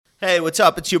Hey, what's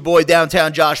up? It's your boy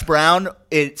Downtown Josh Brown.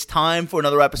 It's time for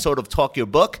another episode of Talk Your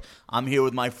Book. I'm here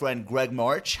with my friend Greg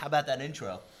March. How about that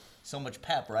intro? So much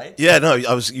pep, right? Yeah, no,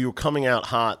 you were coming out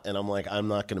hot, and I'm like, I'm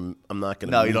not gonna.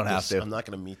 No, you don't have to. I'm not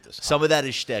gonna meet this. Some of that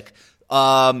is shtick.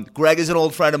 Greg is an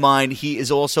old friend of mine. He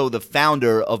is also the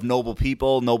founder of Noble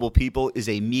People. Noble People is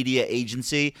a media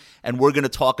agency, and we're going to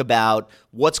talk about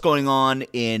what's going on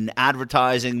in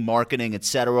advertising, marketing,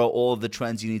 etc., all of the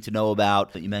trends you need to know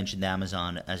about. You mentioned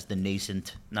Amazon as the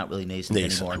not really nascent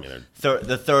anymore.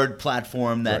 The third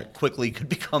platform that quickly could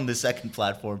become the second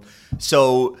platform.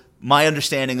 So my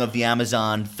understanding of the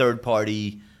Amazon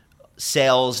third-party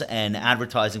sales and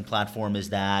advertising platform is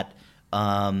that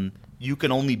you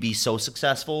can only be so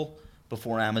successful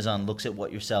before Amazon looks at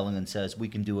what you're selling and says, we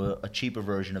can do a cheaper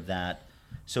version of that.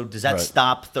 So does that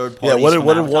stop third parties? Yeah,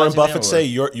 what did Warren Buffett say?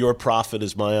 Your profit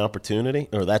is my opportunity?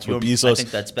 Or that's what Bezos. I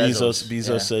think that's Bezos.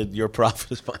 Bezos said, your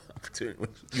profit is my opportunity.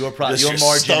 Your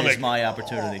margin is my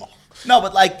opportunity. No,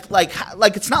 but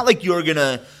like it's not like you're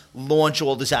gonna launch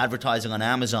all this advertising on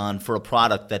Amazon for a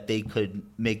product that they could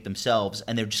make themselves,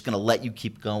 and they're just gonna let you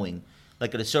keep going.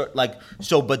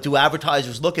 But do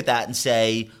advertisers look at that and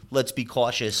say, let's be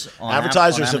cautious on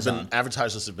Amazon?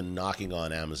 Advertisers have been knocking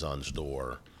on Amazon's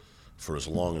door for as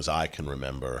long as I can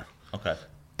remember. Okay.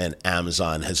 And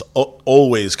Amazon has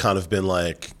always kind of been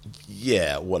like,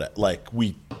 yeah,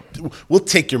 we'll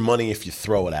take your money if you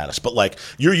throw it at us. But like,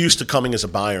 you're used to coming as a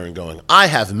buyer and going, I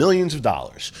have millions of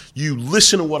dollars. You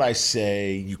listen to what I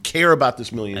say. You care about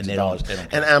this millions of dollars.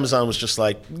 And Amazon was just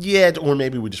like, yeah, or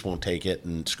maybe we just won't take it.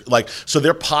 And so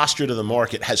their posture to the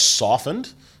market has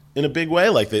softened in a big way.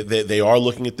 Like they are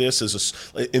looking at this as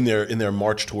in their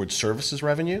march towards services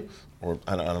revenue. Or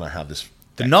I don't know how this.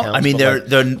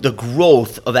 The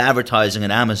growth of advertising at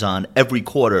Amazon every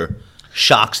quarter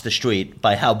shocks the street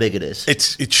by how big it is.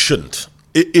 It shouldn't.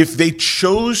 If they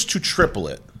chose to triple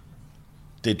it,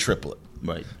 they'd triple it.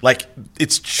 Right. Like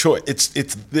it's choice.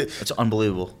 It's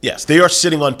unbelievable. Yes, they are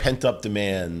sitting on pent up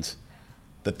demand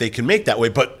that they can make that way.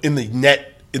 But in the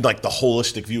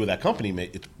holistic view of that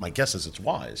company, my guess is it's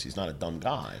wise. He's not a dumb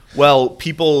guy. Well,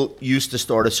 people used to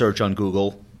start a search on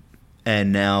Google.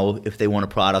 And now, if they want a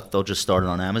product, they'll just start it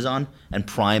on Amazon. And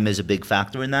Prime is a big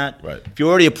factor in that. Right. If you're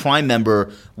already a Prime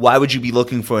member, why would you be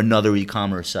looking for another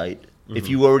e-commerce site? Mm-hmm. If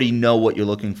you already know what you're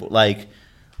looking for. Like,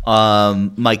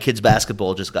 my kid's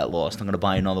basketball just got lost. I'm going to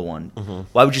buy another one. Mm-hmm.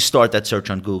 Why would you start that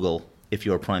search on Google if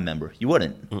you're a Prime member? You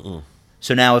wouldn't. Mm-mm.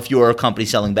 So now, if you're a company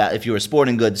if you're a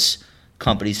sporting goods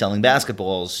company selling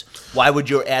basketballs, why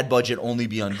would your ad budget only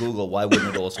be on Google? Why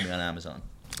wouldn't it also be on Amazon?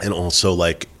 And also,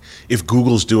 like, if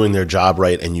Google's doing their job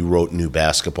right and you wrote new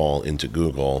basketball into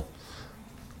Google,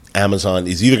 Amazon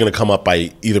is either going to come up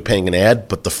by either paying an ad,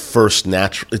 but the first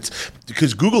it's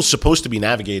because Google's supposed to be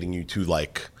navigating you to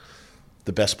like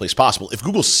the best place possible. If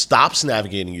Google stops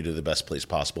navigating you to the best place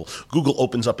possible, Google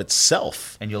opens up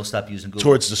itself, and you'll stop using Google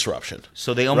towards disruption.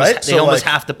 So they almost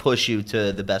have to push you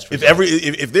to the best result.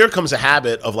 If there comes a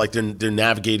habit of like they're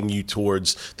navigating you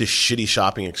towards this shitty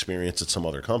shopping experience at some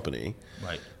other company,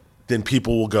 right? Then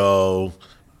people will go,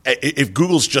 if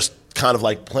Google's just kind of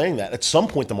like playing that, at some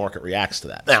point the market reacts to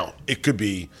that. Now, it could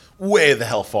be way the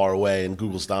hell far away, and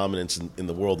Google's dominance in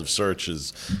the world of search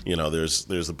is,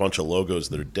 there's a bunch of logos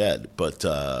that are dead, but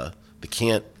you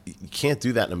can't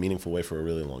do that in a meaningful way for a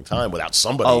really long time without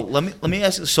somebody. Oh, let me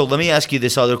ask you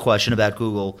this other question about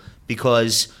Google,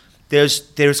 because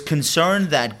there's concern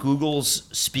that Google's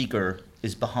speaker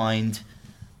is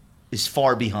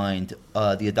far behind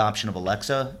the adoption of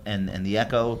Alexa and the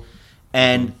Echo.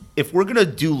 And if we're going to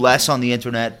do less on the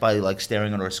internet by like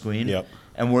staring at our screen, yep,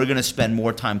 and we're going to spend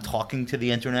more time talking to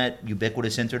the internet,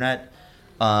 ubiquitous internet,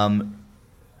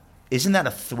 isn't that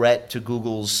a threat to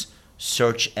Google's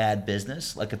search ad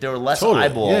business? Like if there are less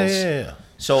eyeballs. Yeah.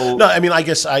 So no, I mean, I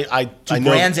guess I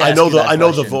know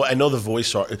the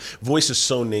voice is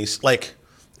so nascent. Like,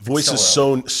 voice is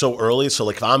so early, so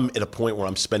like if I'm at a point where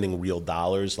I'm spending real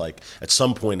dollars, like at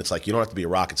some point it's like you don't have to be a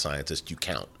rocket scientist, you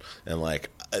count, and like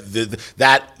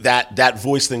that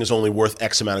voice thing is only worth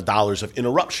X amount of dollars of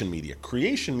interruption media,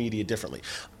 creation media differently.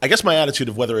 I guess my attitude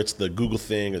of whether it's the Google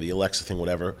thing or the Alexa thing,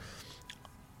 whatever,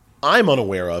 I'm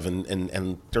unaware of,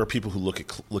 and there are people who look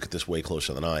at this way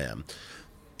closer than I am.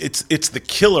 It's the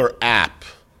killer app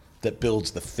that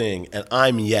builds the thing, and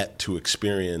I'm yet to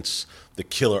experience the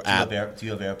killer app. Do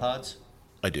you have AirPods?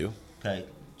 I do. Okay.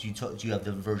 Do you have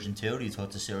the version 2? Do you talk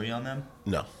to Siri on them?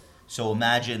 No. So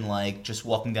imagine like just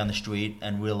walking down the street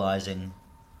and realizing,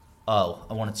 oh,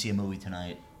 I want to see a movie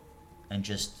tonight, and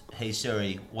just, hey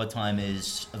Siri, what time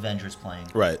is Avengers playing?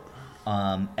 Right.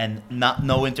 And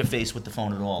no interface with the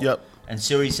phone at all. Yep. and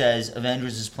Siri says,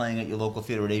 Avengers is playing at your local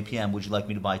theater at 8 p.m., would you like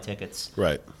me to buy tickets?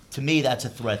 Right. To me, that's a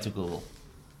threat to Google.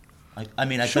 I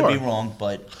mean, I Sure. could be wrong,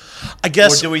 but I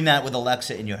guess we're doing that with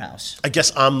Alexa in your house. I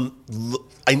guess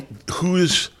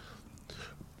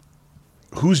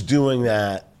who's doing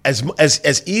that?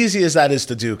 As easy as that is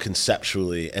to do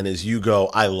conceptually, and as you go,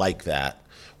 I like that.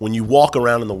 When you walk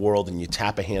around in the world and you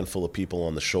tap a handful of people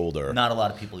on the shoulder. Not a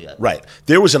lot of people yet. Right.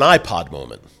 There was an iPod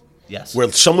moment. Yes.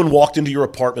 Where someone walked into your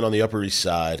apartment on the Upper East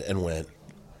Side and went,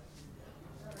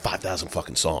 5,000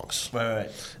 fucking songs. Right.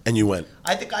 And you went,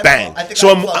 bang. I think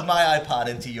I plugged my iPod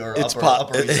into your Upper East Side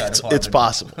apartment. It's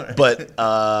possible. But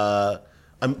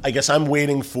I guess I'm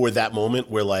waiting for that moment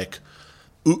where like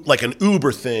an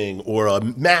Uber thing or a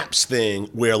Maps thing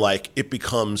where like it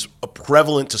becomes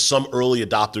prevalent to some early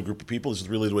adopter group of people. This is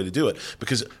really the way to do it.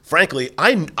 Because frankly,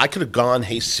 I could have gone,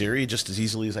 hey Siri, just as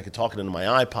easily as I could talk it into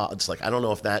my iPod. It's like, I don't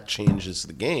know if that changes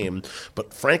the game.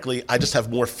 But frankly, I just have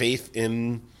more faith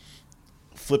in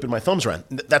flipping my thumbs around.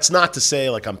 That's not to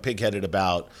say like I'm pigheaded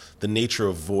about the nature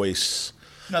of voice.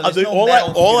 No, I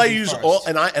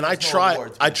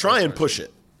try and push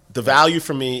it. The value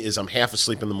for me is I'm half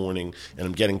asleep in the morning and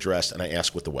I'm getting dressed and I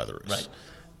ask what the weather is. Right.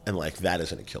 And like that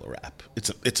isn't a killer app.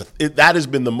 That has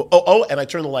been and I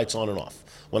turn the lights on and off.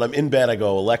 When I'm in bed, I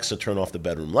go, Alexa, turn off the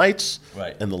bedroom lights.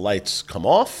 Right. And the lights come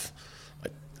off.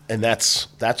 And that's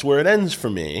where it ends for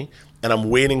me. And I'm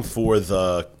waiting for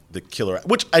the killer app,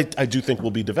 which I do think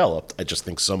will be developed. I just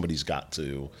think somebody's got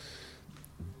to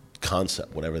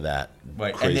concept whatever that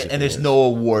crazy and there's is. no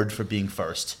award for being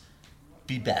first.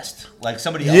 Be best, like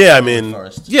somebody else.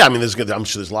 First. I'm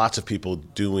sure there's lots of people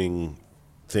doing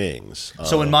things.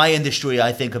 So in my industry,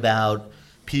 I think about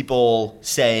people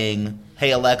saying,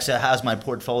 "Hey Alexa, how's my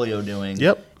portfolio doing?"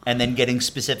 Yep. And then getting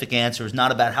specific answers,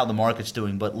 not about how the market's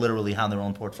doing, but literally how their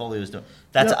own portfolio is doing.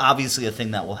 That's obviously a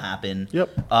thing that will happen. Yep.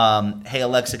 Hey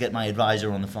Alexa, get my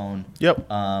advisor on the phone. Yep.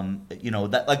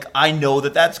 That like I know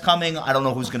that's coming. I don't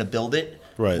know who's going to build it.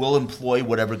 Right. We'll employ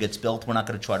whatever gets built. We're not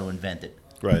going to try to invent it.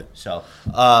 Right. So,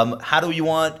 how do you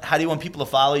want people to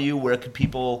follow you? Where could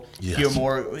people hear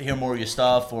more of your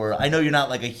stuff? Or I know you're not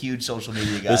like a huge social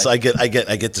media guy. I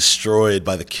get destroyed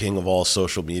by the king of all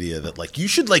social media. That like you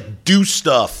should like do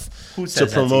stuff to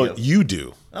promote. That to you? You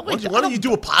do. Why don't you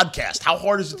do a podcast? How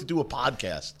hard is it to do a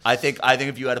podcast? I think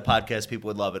if you had a podcast, people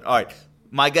would love it. All right.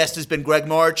 My guest has been Greg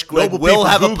March. Greg will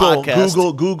have a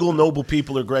podcast. Google Noble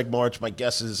People or Greg March. My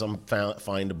guess is I'm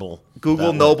findable.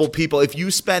 Google Noble People. If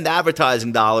you spend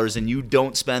advertising dollars and you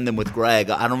don't spend them with Greg,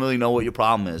 I don't really know what your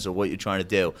problem is or what you're trying to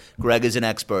do. Greg is an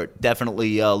expert.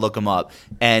 Definitely look him up.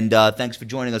 And thanks for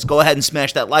joining us. Go ahead and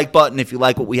smash that like button if you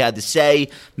like what we had to say.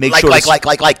 Make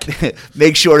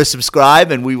sure to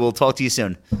subscribe, and we will talk to you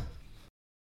soon.